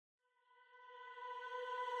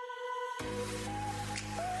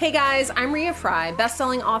Hey guys, I'm Rhea Fry,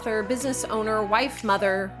 best-selling author, business owner, wife,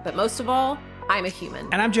 mother, but most of all, I'm a human.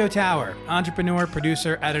 And I'm Joe Tower, entrepreneur,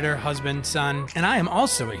 producer, editor, husband, son, and I am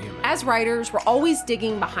also a human. As writers, we're always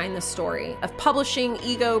digging behind the story of publishing,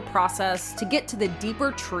 ego, process, to get to the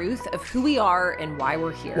deeper truth of who we are and why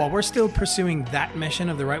we're here. While we're still pursuing that mission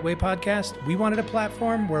of the Right Way podcast, we wanted a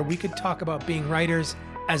platform where we could talk about being writers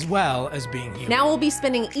as well as being human. Now we'll be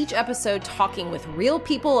spending each episode talking with real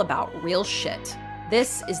people about real shit.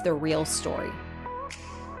 This is The Real Story.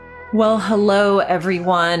 Well, hello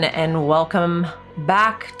everyone, and welcome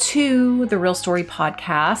back to The Real Story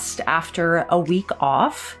podcast after a week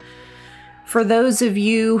off. For those of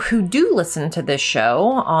you who do listen to this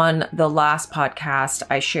show, on the last podcast,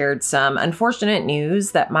 I shared some unfortunate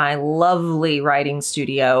news that my lovely writing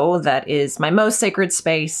studio, that is my most sacred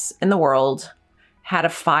space in the world, had a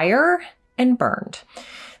fire and burned.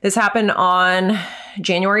 This happened on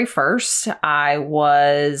January 1st. I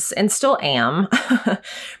was, and still am,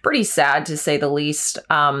 pretty sad to say the least.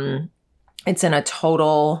 It's in a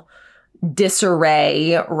total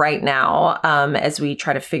disarray right now as we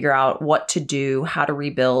try to figure out what to do, how to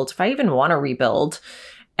rebuild, if I even want to rebuild,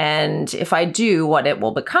 and if I do, what it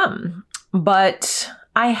will become. But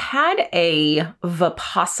I had a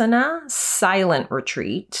Vipassana silent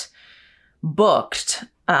retreat booked,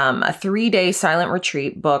 a 3-day silent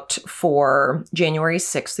retreat booked for January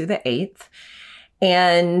 6th through the 8th.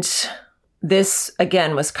 And this,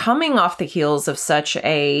 again, was coming off the heels of such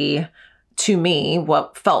a, to me,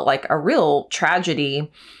 what felt like a real tragedy.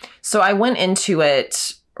 So I went into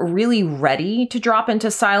it really ready to drop into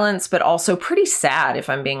silence, but also pretty sad, if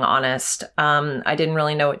I'm being honest. I didn't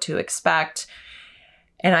really know what to expect.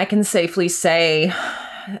 And I can safely say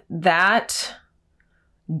that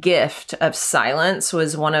gift of silence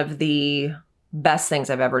was one of the best things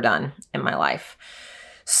I've ever done in my life.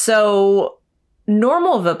 So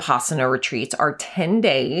normal Vipassana retreats are 10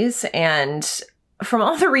 days. And from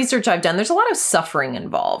all the research I've done, there's a lot of suffering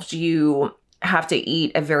involved. You have to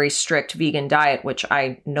eat a very strict vegan diet, which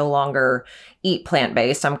I no longer eat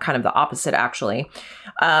plant-based. I'm kind of the opposite, actually.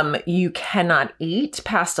 You cannot eat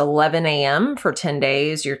past 11 a.m. for 10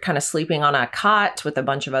 days. You're kind of sleeping on a cot with a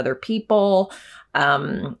bunch of other people.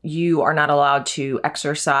 You are not allowed to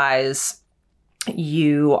exercise.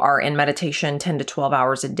 You are in meditation 10 to 12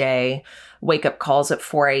 hours a day, wake up calls at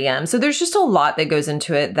 4 a.m. So there's just a lot that goes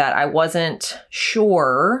into it that I wasn't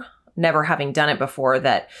sure, never having done it before,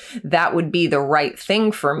 that would be the right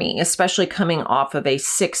thing for me, especially coming off of a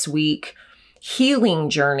 6-week healing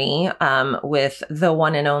journey with the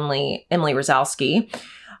one and only Emily Rosowski.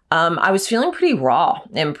 I was feeling pretty raw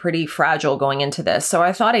and pretty fragile going into this. So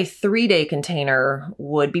I thought a 3-day container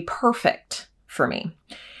would be perfect for me.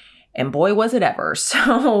 And boy, was it ever.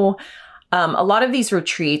 So a lot of these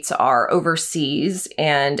retreats are overseas.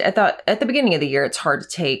 And at the beginning of the year, it's hard to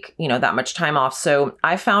take, that much time off. So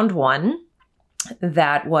I found one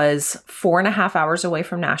that was 4.5 hours away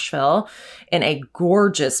from Nashville in a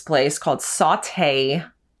gorgeous place called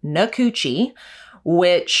Sauté Nacoochee,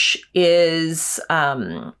 which is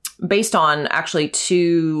based on actually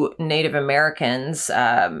 2 Native Americans.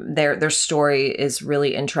 Their story is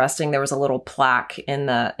really interesting. There was a little plaque in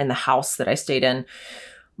the house that I stayed in.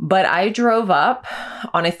 But I drove up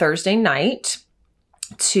on a Thursday night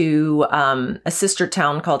to a sister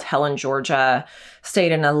town called Helen, Georgia,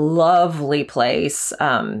 stayed in a lovely place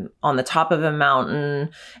on the top of a mountain,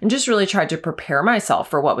 and just really tried to prepare myself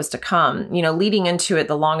for what was to come. Leading into it,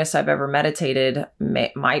 the longest I've ever meditated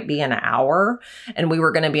might be an hour, and we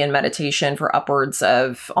were going to be in meditation for upwards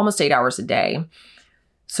of almost 8 hours a day.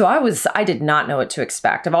 So I did not know what to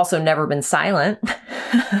expect. I've also never been silent.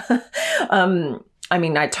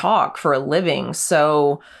 I talk for a living,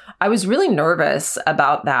 so I was really nervous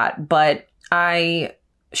about that, but I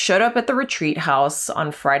showed up at the retreat house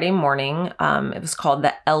on Friday morning. It was called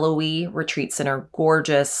the Eloise Retreat Center.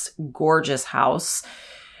 Gorgeous, gorgeous house.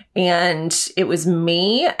 And it was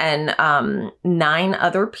me and 9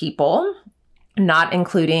 other people, not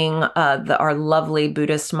including our lovely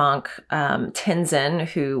Buddhist monk, Tenzin,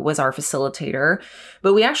 who was our facilitator.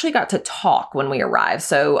 But we actually got to talk when we arrived.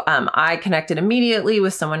 So I connected immediately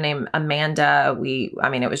with someone named Amanda.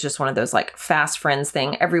 It was just one of those like fast friends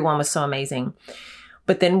thing. Everyone was so amazing.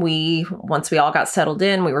 But then once we all got settled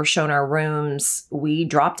in, we were shown our rooms, we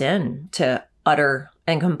dropped in to utter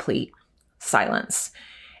and complete silence.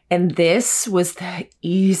 And this was the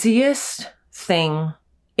easiest thing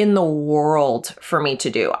in the world for me to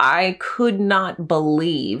do. I could not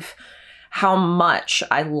believe how much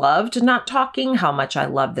I loved not talking, how much I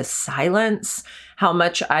loved the silence, how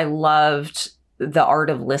much I loved the art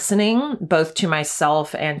of listening, both to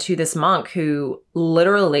myself and to this monk who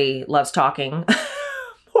literally loves talking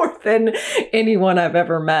more than anyone I've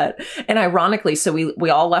ever met. And ironically, so we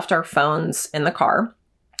all left our phones in the car,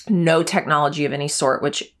 no technology of any sort,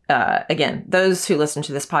 which, again, those who listen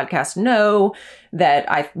to this podcast know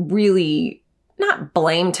that I really not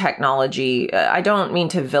blame technology. I don't mean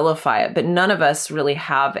to vilify it, but none of us really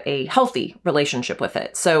have a healthy relationship with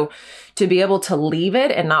it. So to be able to leave it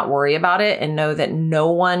and not worry about it and know that no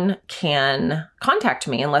one can contact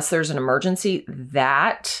me unless there's an emergency,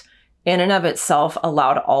 that in and of itself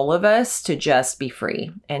allowed all of us to just be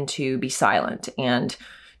free and to be silent and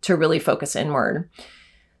to really focus inward.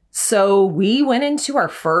 So we went into our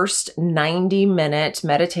first 90-minute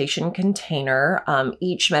meditation container.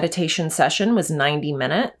 Each meditation session was 90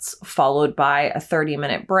 minutes, followed by a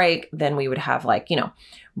 30-minute break. Then we would have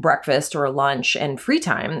breakfast or lunch and free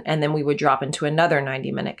time. And then we would drop into another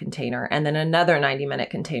 90-minute container and then another 90-minute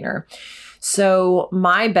container. So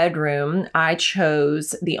my bedroom, I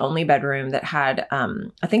chose the only bedroom that had,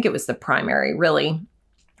 I think it was the primary really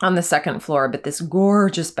on the second floor, but this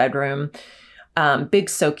gorgeous bedroom. Big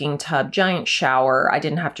soaking tub, giant shower. I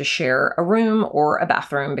didn't have to share a room or a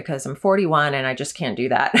bathroom because I'm 41 and I just can't do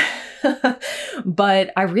that.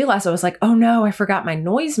 But I realized I was like, oh no, I forgot my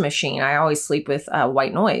noise machine. I always sleep with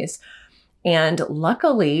white noise. And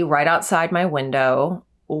luckily, right outside my window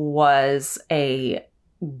was a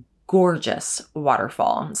gorgeous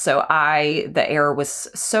waterfall. So the air was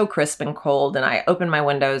so crisp and cold, and I opened my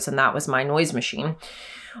windows and that was my noise machine.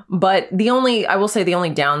 But I will say the only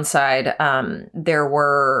downside, there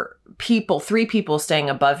were 3 people staying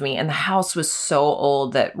above me, and the house was so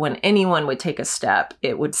old that when anyone would take a step,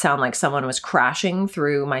 it would sound like someone was crashing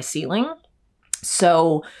through my ceiling.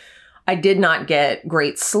 So I did not get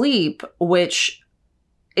great sleep, which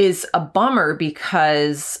is a bummer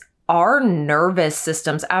because our nervous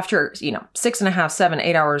systems, after, 6.5, 7,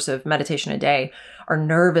 8 hours of meditation a day, our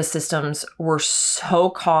nervous systems were so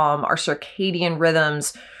calm. Our circadian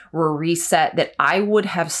rhythms were reset that I would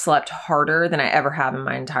have slept harder than I ever have in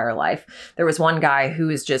my entire life. There was one guy who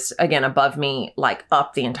was just, again, above me,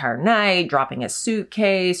 up the entire night, dropping his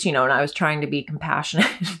suitcase, and I was trying to be compassionate,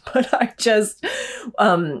 but I just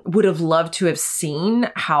would have loved to have seen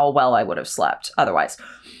how well I would have slept otherwise.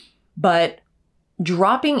 But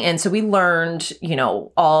dropping in, so we learned,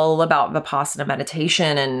 all about Vipassana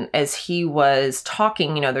meditation. And as he was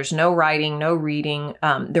talking, there's no writing, no reading.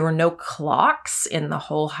 There were no clocks in the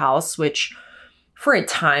whole house, which for a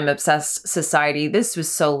time-obsessed society, this was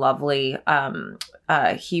so lovely.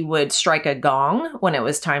 He would strike a gong when it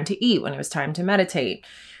was time to eat, when it was time to meditate.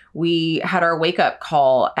 We had our wake-up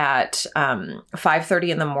call at 5:30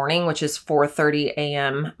 in the morning, which is 4:30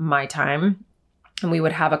 a.m. my time. And we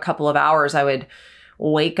would have a couple of hours. I would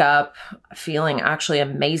wake up feeling actually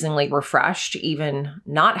amazingly refreshed, even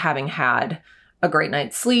not having had a great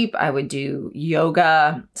night's sleep. I would do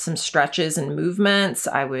yoga, some stretches and movements.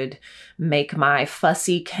 I would make my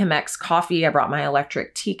fussy Chemex coffee. I brought my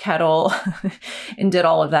electric tea kettle and did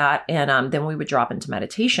all of that. And then we would drop into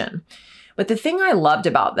meditation. But the thing I loved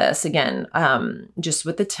about this, again, just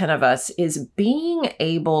with the 10 of us, is being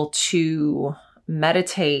able to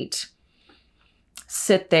meditate,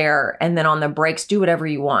 sit there, and then on the breaks, do whatever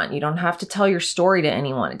you want. You don't have to tell your story to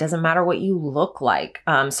anyone. It doesn't matter what you look like.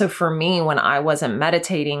 So for me, when I wasn't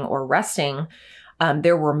meditating or resting,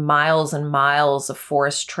 there were miles and miles of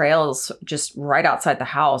forest trails just right outside the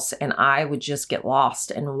house. And I would just get lost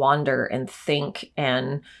and wander and think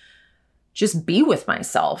and just be with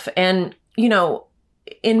myself. And,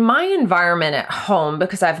 in my environment at home,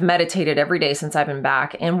 because I've meditated every day since I've been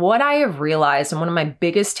back, and what I have realized, and one of my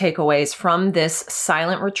biggest takeaways from this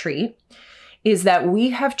silent retreat, is that we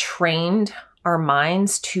have trained our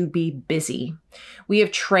minds to be busy. We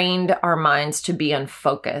have trained our minds to be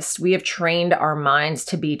unfocused. We have trained our minds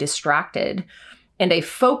to be distracted. And a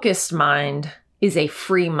focused mind is a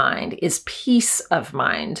free mind, is peace of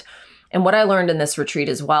mind. And what I learned in this retreat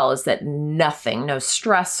as well is that nothing, no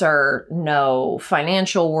stressor, no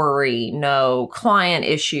financial worry, no client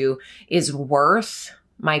issue is worth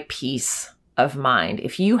my peace of mind.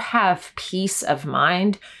 If you have peace of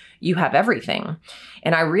mind, you have everything.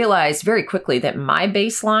 And I realized very quickly that my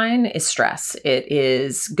baseline is stress. It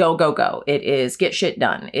is go, go, go. It is get shit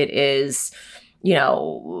done. It is,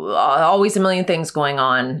 always a million things going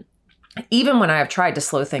on. Even when I have tried to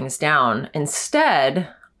slow things down, instead,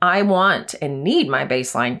 I want and need my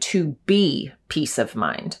baseline to be peace of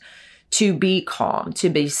mind, to be calm, to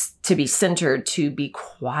be centered, to be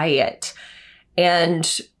quiet.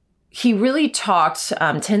 And he really talked,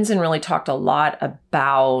 Tenzin really talked a lot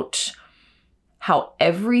about how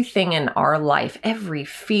everything in our life, every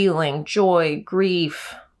feeling, joy,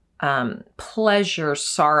 grief, pleasure,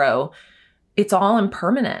 sorrow, it's all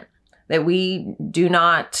impermanent, that we do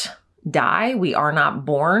not die. We are not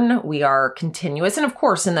born. We are continuous. And of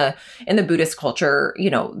course, in the Buddhist culture,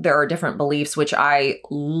 there are different beliefs, which I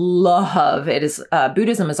love. It is,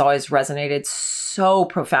 Buddhism has always resonated so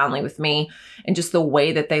profoundly with me, and just the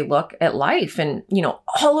way that they look at life. And,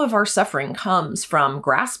 all of our suffering comes from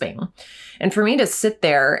grasping. And for me to sit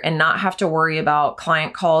there and not have to worry about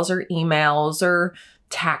client calls or emails or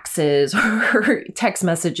taxes or text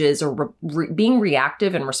messages or being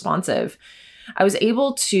reactive and responsive, I was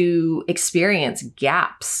able to experience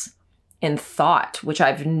gaps in thought, which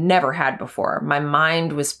I've never had before. My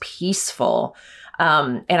mind was peaceful.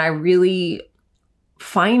 And I really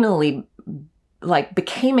finally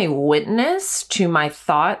became a witness to my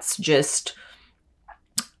thoughts just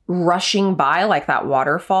rushing by like that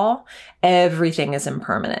waterfall. Everything is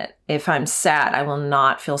impermanent. If I'm sad, I will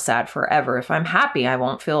not feel sad forever. If I'm happy, I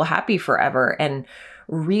won't feel happy forever. And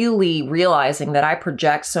really realizing that I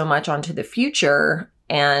project so much onto the future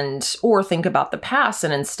or think about the past,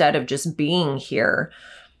 and instead of just being here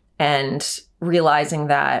and realizing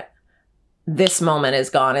that this moment is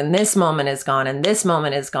gone and this moment is gone and this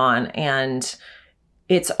moment is gone, and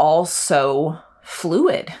it's all so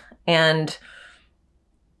fluid. And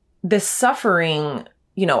the suffering,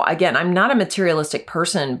 again, I'm not a materialistic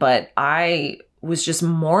person, but I was just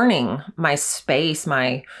mourning my space,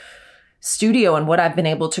 my studio, and what I've been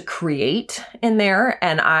able to create in there.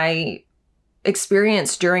 And I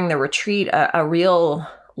experienced during the retreat a real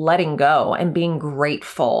letting go and being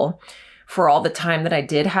grateful for all the time that I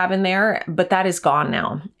did have in there. But that is gone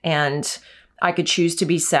now. And I could choose to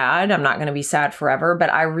be sad. I'm not going to be sad forever,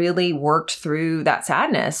 but I really worked through that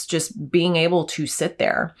sadness, just being able to sit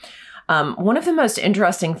there. One of the most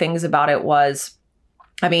interesting things about it was,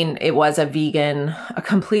 it was a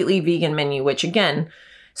completely vegan menu, which again,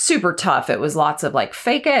 super tough. It was lots of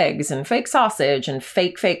fake eggs and fake sausage and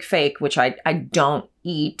fake, which I don't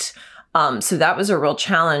eat. So that was a real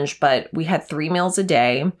challenge, but we had 3 meals a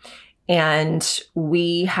day, and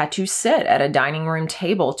we had to sit at a dining room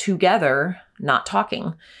table together, not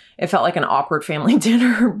talking. It felt like an awkward family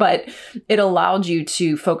dinner, but it allowed you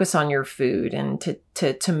to focus on your food and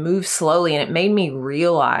to move slowly. And it made me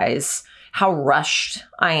realize how rushed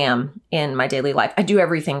I am in my daily life. I do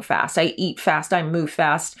everything fast. I eat fast. I move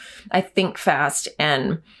fast. I think fast.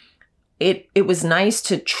 And it was nice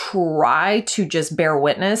to try to just bear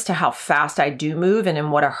witness to how fast I do move and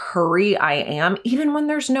in what a hurry I am, even when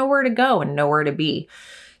there's nowhere to go and nowhere to be.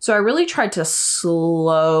 So I really tried to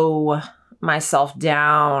slow myself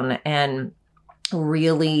down and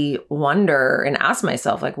really wonder and ask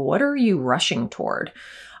myself, what are you rushing toward?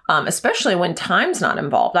 Especially when time's not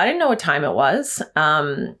involved. I didn't know what time it was.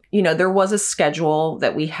 There was a schedule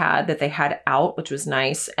that we had that they had out, which was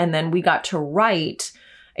nice. And then we got to write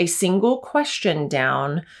a single question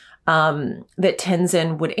down that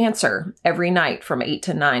Tenzin would answer every night from 8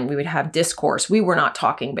 to 9. We would have discourse. We were not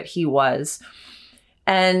talking, but he was.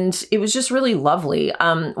 And it was just really lovely.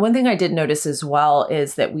 One thing I did notice as well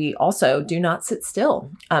is that we also do not sit still.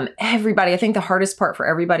 Everybody, I think the hardest part for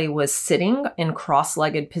everybody was sitting in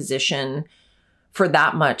cross-legged position for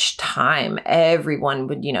that much time. Everyone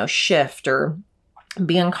would, shift or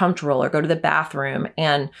be uncomfortable or go to the bathroom.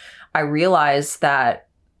 And I realized that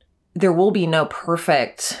there will be no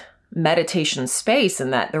perfect meditation space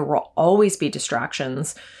and that there will always be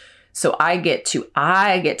distractions. So I get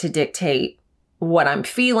to dictate what I'm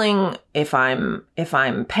feeling, if I'm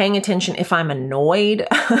paying attention, if I'm annoyed,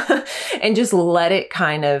 and just let it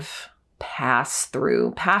kind of pass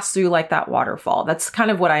through like that waterfall. That's kind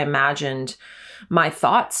of what I imagined my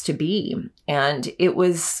thoughts to be. And it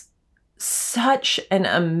was such an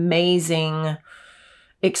amazing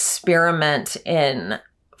experiment in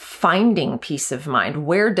finding peace of mind.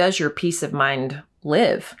 Where does your peace of mind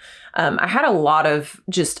live? I had a lot of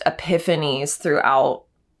just epiphanies throughout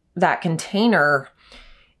that container,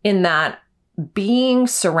 in that being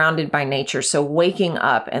surrounded by nature. So waking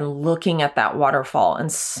up and looking at that waterfall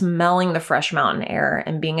and smelling the fresh mountain air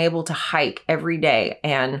and being able to hike every day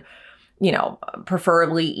and,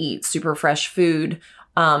 preferably eat super fresh food.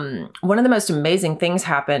 One of the most amazing things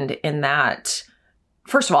happened in that,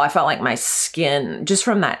 first of all, I felt like my skin, just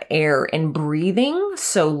from that air and breathing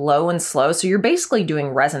so low and slow. So you're basically doing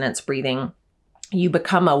resonance breathing. You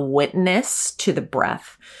become a witness to the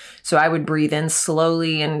breath. So I would breathe in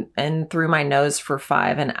slowly and through my nose for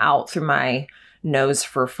 5 and out through my nose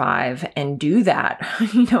for 5 and do that,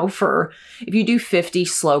 if you do 50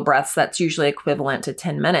 slow breaths, that's usually equivalent to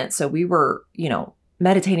 10 minutes. So we were,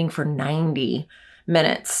 meditating for 90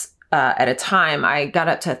 minutes at a time. I got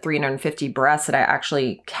up to 350 breaths that I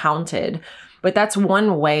actually counted. But that's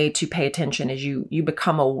one way to pay attention is you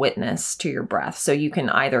become a witness to your breath. So you can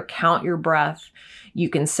either count your breath, you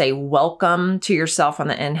can say welcome to yourself on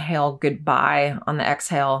the inhale, goodbye on the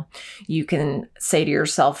exhale. You can say to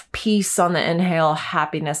yourself peace on the inhale,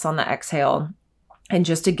 happiness on the exhale. And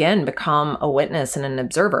just again, become a witness and an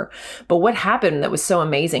observer. But what happened that was so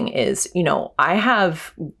amazing is, I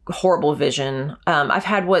have horrible vision. I've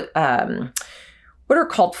had what are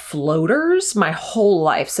called floaters my whole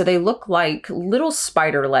life. So they look like little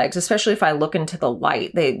spider legs, especially if I look into the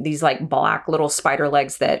light. These like black little spider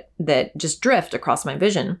legs that just drift across my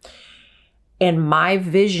vision. And my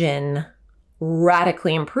vision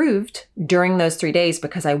radically improved during those 3 days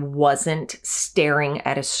because I wasn't staring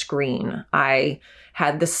at a screen. I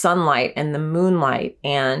had the sunlight and the moonlight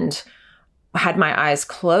and had my eyes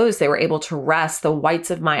closed. They were able to rest. The whites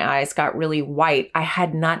of my eyes got really white. I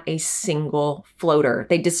had not a single floater.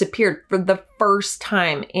 They disappeared for the first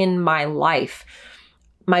time in my life.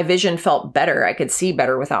 My vision felt better. I could see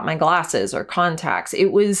better without my glasses or contacts.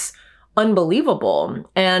 It was unbelievable.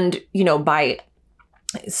 And,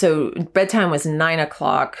 so bedtime was 9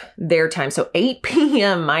 o'clock their time. So 8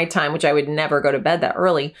 p.m. my time, which I would never go to bed that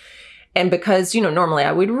early. And because, normally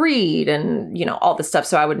I would read and, all this stuff.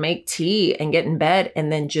 So I would make tea and get in bed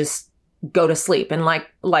and then just go to sleep. And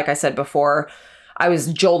like I said before, I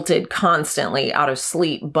was jolted constantly out of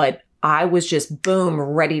sleep, but I was just boom,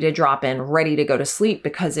 ready to drop in, ready to go to sleep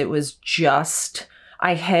because it was just,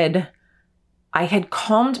 I had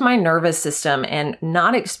calmed my nervous system and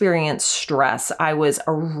not experienced stress. I was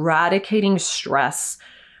eradicating stress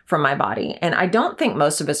from my body. And I don't think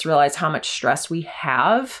most of us realize how much stress we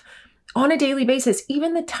have on a daily basis,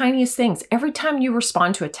 even the tiniest things. Every time you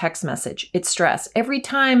respond to a text message, it's stress. Every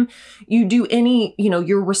time you do any,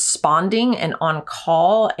 you're responding and on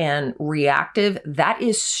call and reactive, that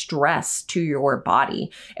is stress to your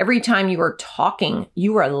body. Every time you are talking,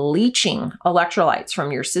 you are leaching electrolytes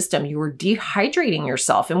from your system. You are dehydrating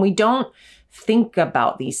yourself. And we don't think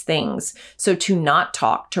about these things. So to not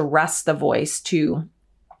talk, to rest the voice, to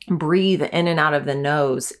breathe in and out of the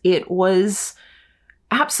nose, it was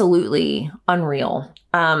absolutely unreal.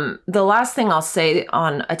 The last thing I'll say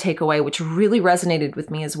on a takeaway, which really resonated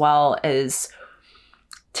with me as well, is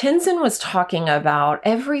Tenzin was talking about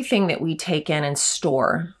everything that we take in and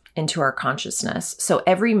store into our consciousness. So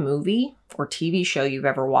every movie or TV show you've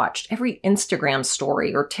ever watched, every Instagram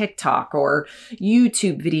story or TikTok or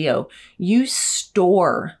YouTube video, you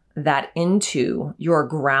store that into your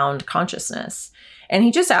ground consciousness. And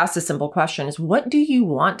he just asked a simple question is, what do you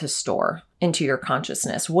want to store into your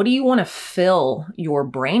consciousness? What do you want to fill your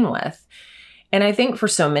brain with? And I think for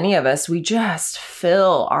so many of us, we just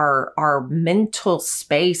fill our mental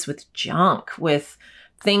space with junk, with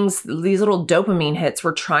things, these little dopamine hits.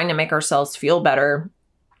 We're trying to make ourselves feel better,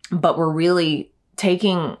 but we're really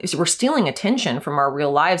we're stealing attention from our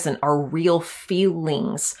real lives and our real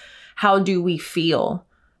feelings. How do we feel?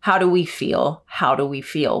 How do we feel? How do we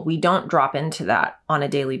feel? We don't drop into that on a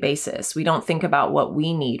daily basis. We don't think about what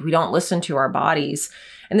we need. We don't listen to our bodies.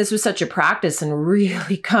 And this was such a practice and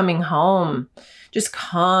really coming home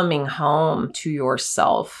to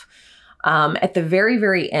yourself. At the very,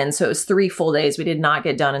 very end, so it was 3 full days. We did not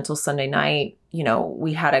get done until Sunday night.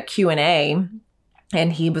 We had a Q&A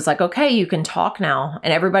and he was like, okay, you can talk now.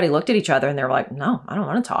 And everybody looked at each other and they were like, no, I don't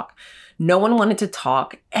want to talk. No one wanted to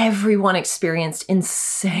talk. Everyone experienced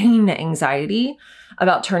insane anxiety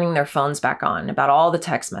about turning their phones back on, about all the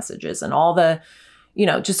text messages and all the,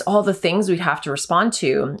 just all the things we'd have to respond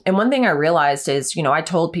to. And one thing I realized is, I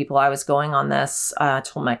told people I was going on this,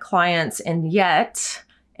 told my clients, and yet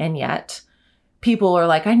people are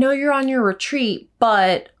like, I know you're on your retreat,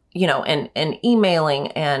 but, and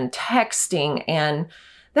emailing and texting, and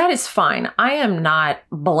that is fine. I am not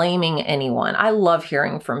blaming anyone. I love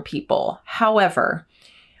hearing from people. However,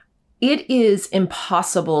 it is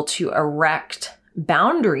impossible to erect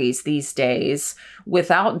boundaries these days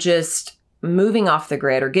without just moving off the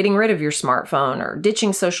grid or getting rid of your smartphone or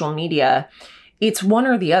ditching social media. It's one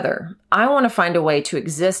or the other. I want to find a way to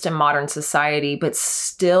exist in modern society, but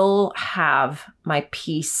still have my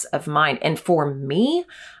peace of mind. And for me,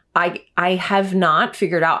 I have not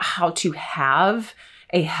figured out how to have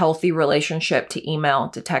a healthy relationship to email,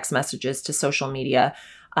 to text messages, to social media,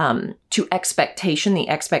 to expectation, the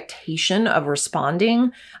expectation of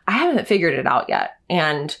responding. I haven't figured it out yet.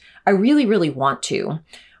 And I really, really want to.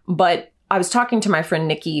 But I was talking to my friend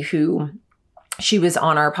Nikki, she was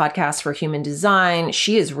on our podcast for Human Design.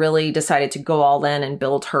 She has really decided to go all in and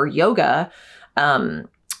build her yoga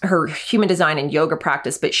her human design and yoga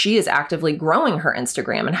practice, but she is actively growing her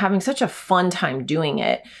Instagram and having such a fun time doing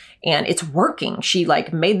it. And it's working. She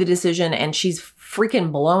like made the decision and she's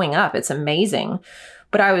freaking blowing up. It's amazing.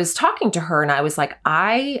 But I was talking to her and I was like,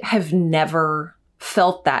 I have never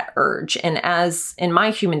felt that urge. And as in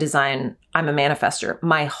my human design, I'm a manifester.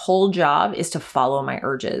 My whole job is to follow my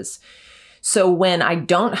urges. So when I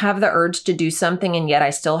don't have the urge to do something and yet I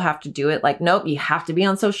still have to do it, like, nope, you have to be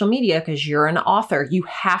on social media because you're an author. You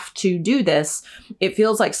have to do this. It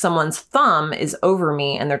feels like someone's thumb is over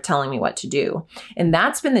me and they're telling me what to do. And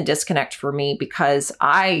that's been the disconnect for me because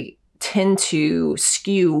I tend to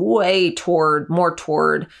skew way more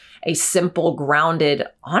toward a simple, grounded,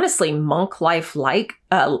 honestly, monk-like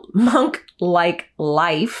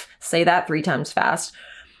life. Say that 3 times fast,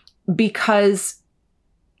 because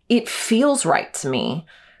it feels right to me.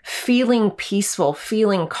 Feeling peaceful,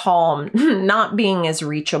 feeling calm, not being as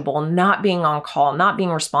reachable, not being on call, not being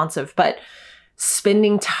responsive, but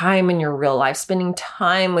spending time in your real life, spending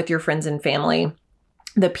time with your friends and family,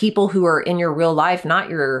 the people who are in your real life, not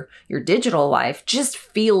your digital life, just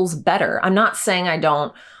feels better. I'm not saying I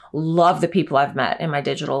don't love the people I've met in my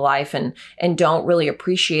digital life and don't really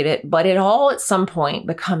appreciate it, but it all at some point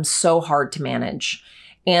becomes so hard to manage.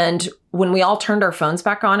 And when we all turned our phones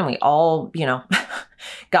back on and we all,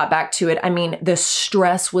 got back to it, I mean, the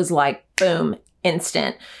stress was like, boom,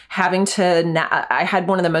 instant. I had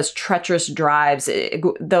one of the most treacherous drives,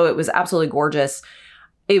 though it was absolutely gorgeous.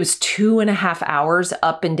 It was 2.5 hours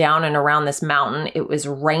up and down and around this mountain. It was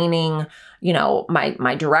raining.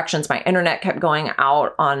 My directions, my internet kept going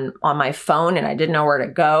out on my phone and I didn't know where to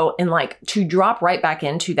go. And like to drop right back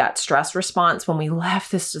into that stress response when we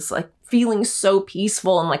left, this just like feeling so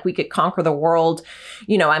peaceful and like we could conquer the world.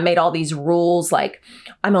 I made all these rules, like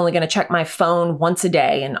I'm only going to check my phone once a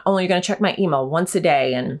day and only going to check my email once a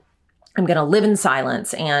day. And I'm going to live in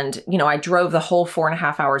silence. And, I drove the whole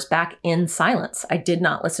 4.5 hours back in silence. I did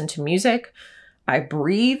not listen to music. I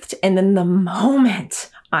breathed. And then the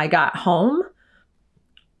moment I got home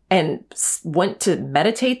and went to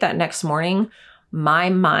meditate that next morning, my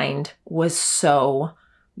mind was so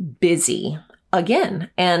busy again.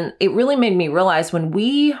 And it really made me realize when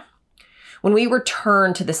we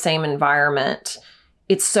return to the same environment,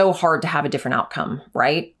 it's so hard to have a different outcome,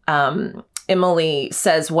 right? Emily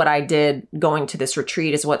says what I did going to this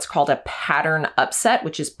retreat is what's called a pattern upset,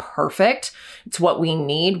 which is perfect. It's what we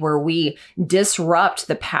need, where we disrupt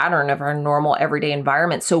the pattern of our normal everyday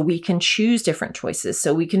environment so we can choose different choices,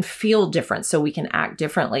 so we can feel different, so we can act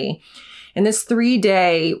differently. And this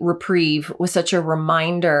 3-day reprieve was such a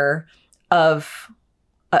reminder of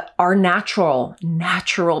our natural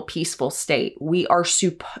peaceful state.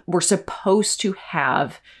 We're supposed to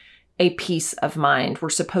have a peace of mind. We're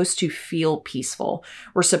supposed to feel peaceful.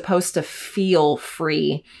 We're supposed to feel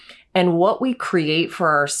free. And what we create for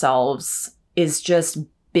ourselves is just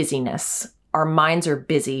busyness. Our minds are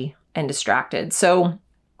busy and distracted. So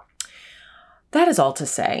that is all to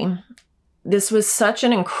say. This was such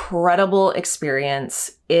an incredible experience.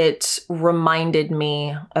 It reminded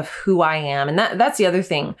me of who I am. And that's the other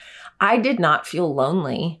thing. I did not feel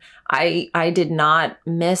lonely. I did not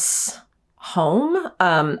miss home.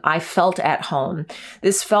 I felt at home.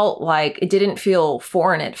 This felt like, it didn't feel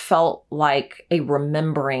foreign. It felt like a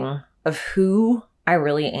remembering of who I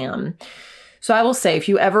really am. So I will say, if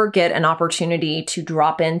you ever get an opportunity to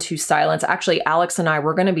drop into silence, actually, Alex and I,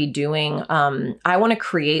 we're going to be doing, I want to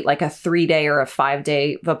create like a 3-day or a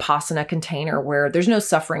 5-day Vipassana container where there's no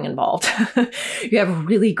suffering involved. You have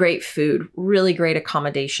really great food, really great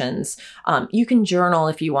accommodations. You can journal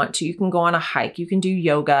if you want to. You can go on a hike. You can do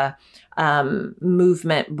yoga,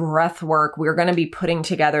 movement, breath work. We're going to be putting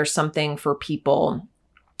together something for people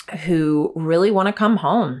who really want to come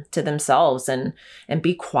home to themselves and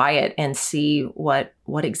be quiet and see what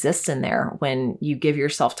exists in there when you give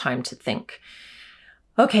yourself time to think.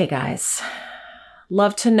 Okay, guys,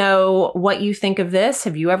 love to know what you think of this.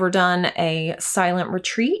 Have you ever done a silent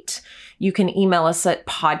retreat? You can email us at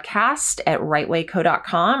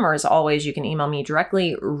podcast@rightwayco.com, or as always, you can email me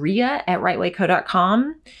directly,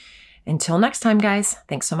 ria@rightwayco.com. Until next time, guys,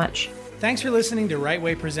 thanks so much. Thanks for listening to Right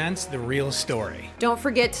Way Presents The Real Story. Don't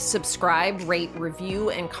forget to subscribe, rate, review,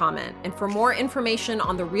 and comment. And for more information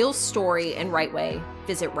on The Real Story and Right Way,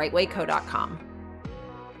 visit rightwayco.com.